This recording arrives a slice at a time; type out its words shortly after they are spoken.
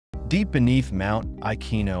Deep beneath Mount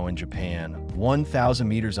Aikino in Japan, 1,000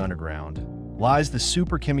 meters underground, lies the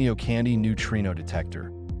Super Kamiokande neutrino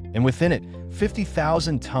detector, and within it,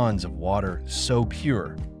 50,000 tons of water so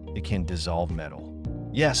pure it can dissolve metal.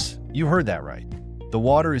 Yes, you heard that right. The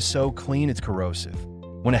water is so clean it's corrosive.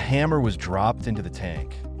 When a hammer was dropped into the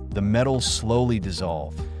tank, the metal slowly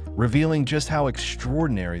dissolved, revealing just how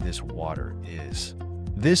extraordinary this water is.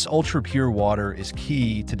 This ultra-pure water is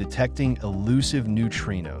key to detecting elusive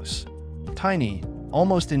neutrinos, tiny,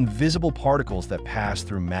 almost invisible particles that pass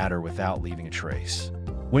through matter without leaving a trace.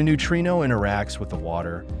 When a neutrino interacts with the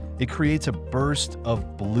water, it creates a burst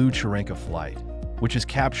of blue Cherenkov light, which is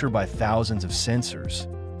captured by thousands of sensors,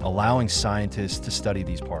 allowing scientists to study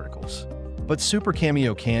these particles. But Super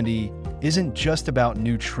Kamiokande isn't just about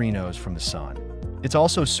neutrinos from the sun. It's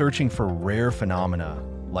also searching for rare phenomena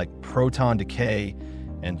like proton decay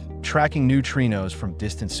and tracking neutrinos from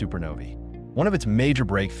distant supernovae. One of its major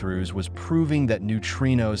breakthroughs was proving that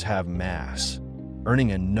neutrinos have mass,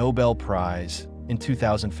 earning a Nobel Prize in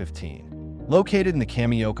 2015. Located in the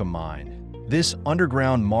Kamioka mine, this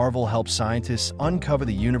underground marvel helps scientists uncover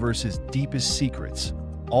the universe's deepest secrets,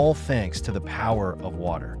 all thanks to the power of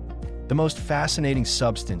water, the most fascinating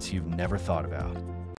substance you've never thought about.